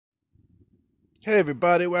Hey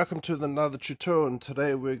everybody, welcome to another tutorial, and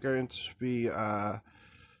today we're going to be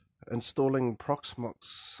installing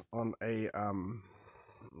proxmox on a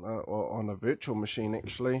virtual machine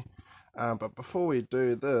actually. But before we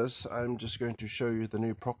do this, I'm just going to show you the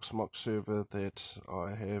new proxmox server that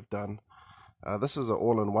I have done. This is an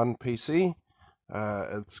all-in-one PC.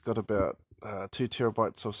 It's got about 2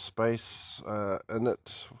 terabytes of space in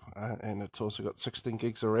it, and it's also got 16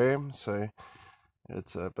 gigs of RAM, so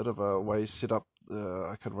it's a bit of a way set up.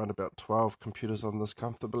 I could run about 12 computers on this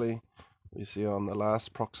comfortably. You see on the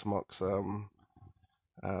last proxmox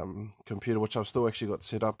computer, which I've still actually got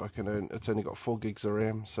set up, it's only got 4 gigs of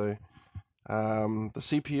RAM. So the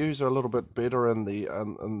CPUs are a little bit better in the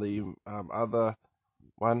other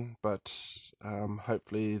one, but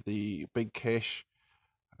hopefully the big cache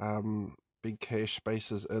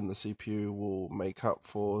spaces in the CPU will make up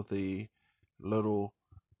for the little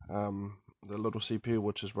CPU,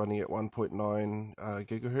 which is running at 1.9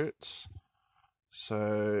 gigahertz.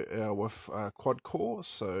 So with quad core.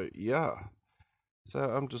 So yeah.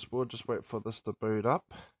 So we'll just wait for this to boot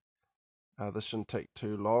up. This shouldn't take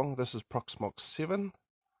too long. This is proxmox 7.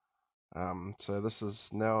 So this is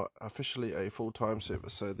now officially a full-time server.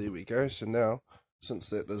 So there we go. So now, since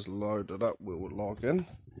that is loaded up, we will log in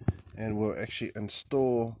and we'll actually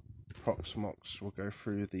install proxmox. We'll go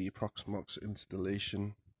through the proxmox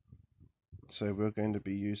installation. So we're going to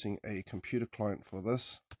be using a computer client for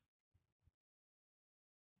this.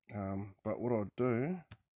 But what I'll do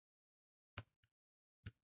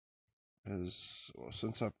is, well,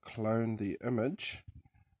 since I've cloned the image,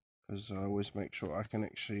 because I always make sure I can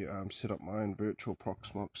actually set up my own virtual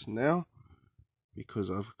proxmox now, because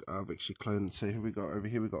I've actually cloned. So here we go. Over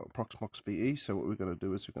here we got proxmox VE. So what we're going to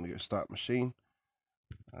do is we're going to go start machine,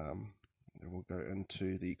 and we'll go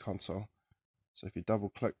into the console. So if you double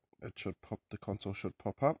click, it should pop. The console should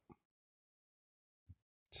pop up.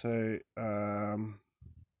 So yeah,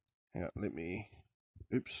 let me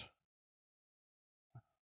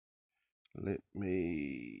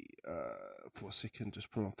for a second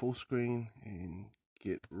just put on full screen and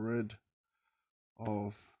get rid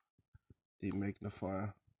of the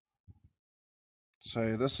magnifier.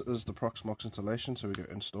 So this is the proxmox installation. So we go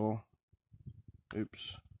install,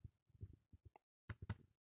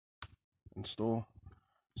 install.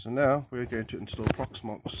 So now we're going to install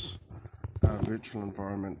proxmox virtual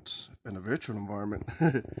environment in a virtual environment.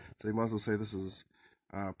 So you might as well say this is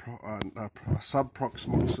a sub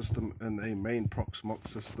proxmox system in a main proxmox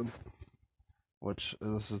system, which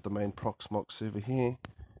this is the main proxmox server here,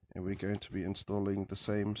 and we're going to be installing the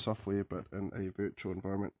same software but in a virtual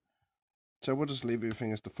environment. So we'll just leave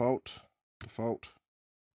everything as default.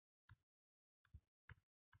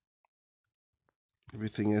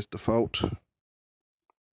 Everything as default.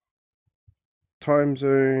 Time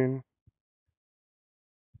zone,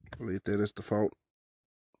 I'll leave that as default.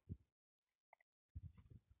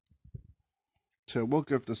 So we'll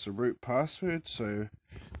give this a root password, so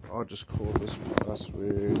I'll just call this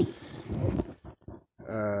password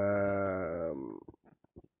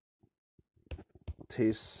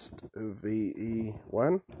test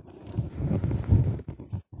VE1.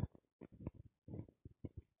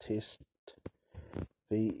 Test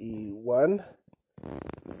VE1,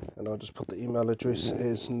 and I'll just put the email address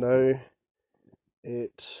as no@no.com.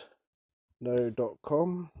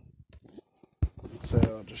 So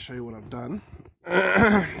I'll just show you what I've done.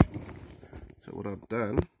 So what I've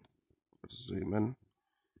done, I'll just zoom in,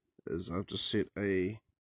 is I've just set a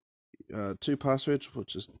 2 passwords,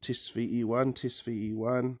 which is test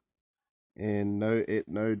VE1, and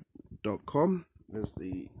no@no.com is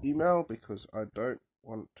the email, because I don't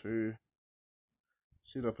want to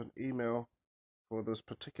set up an email for this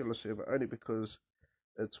particular server only because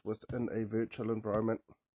it's within a virtual environment.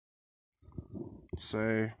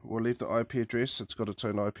 So we'll leave the IP address. It's got its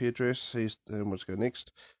own IP address. And we'll just go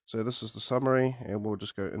next. So this is the summary, and we'll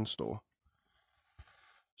just go install.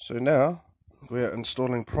 So now we're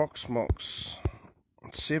installing proxmox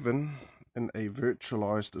 7 in a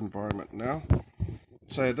virtualized environment now.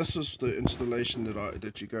 So this is the installation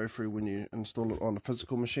that you go through when you install it on a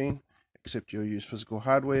physical machine, except you'll use physical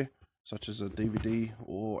hardware such as a DVD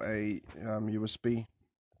or a USB,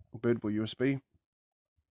 bootable USB.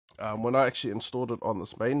 When I actually installed it on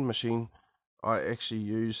this main machine, I actually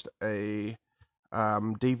used a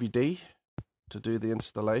DVD to do the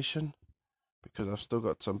installation, because I've still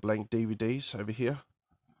got some blank DVDs over here.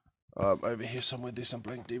 Over here somewhere there's some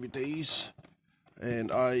blank DVDs,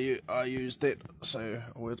 and I used that. So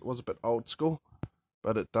it was a bit old school,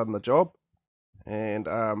 but it done the job. And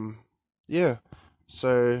yeah,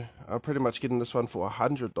 so I'm pretty much getting this one for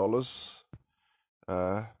 $100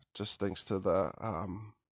 just thanks to the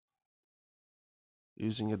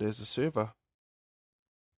using it as a server.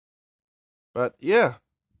 But yeah,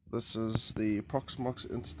 this is the proxmox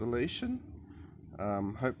installation.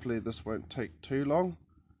 Hopefully this won't take too long,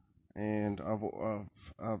 and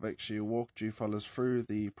I've actually walked you fellas through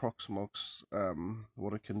the proxmox,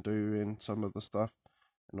 what it can do and some of the stuff,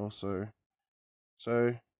 and also,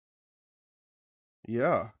 so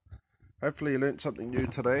yeah, hopefully you learnt something new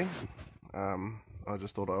today. I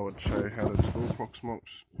just thought I would show how to install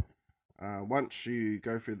proxmox. Once you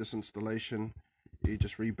go through this installation, you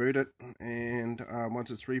just reboot it, and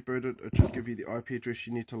once it's rebooted, it should give you the IP address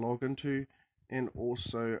you need to log into, and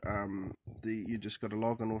also you just got to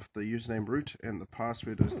log in with the username root, and the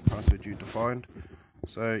password is the password you defined.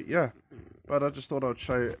 So yeah, but I just thought I'd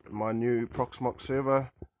show my new proxmox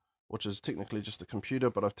server, which is technically just a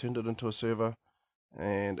computer, but I've turned it into a server,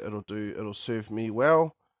 and it'll serve me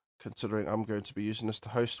well, considering I'm going to be using this to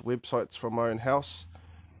host websites from my own house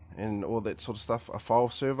and all that sort of stuff, a file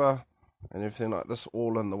server and everything like this,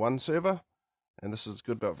 all in the one server. And this is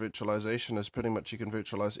good about virtualization, is pretty much you can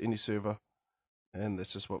virtualize any server, and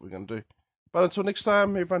that's just what we're going to do. But until next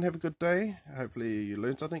time, everyone have a good day. Hopefully you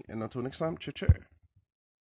learned something, and until next time, ciao ciao.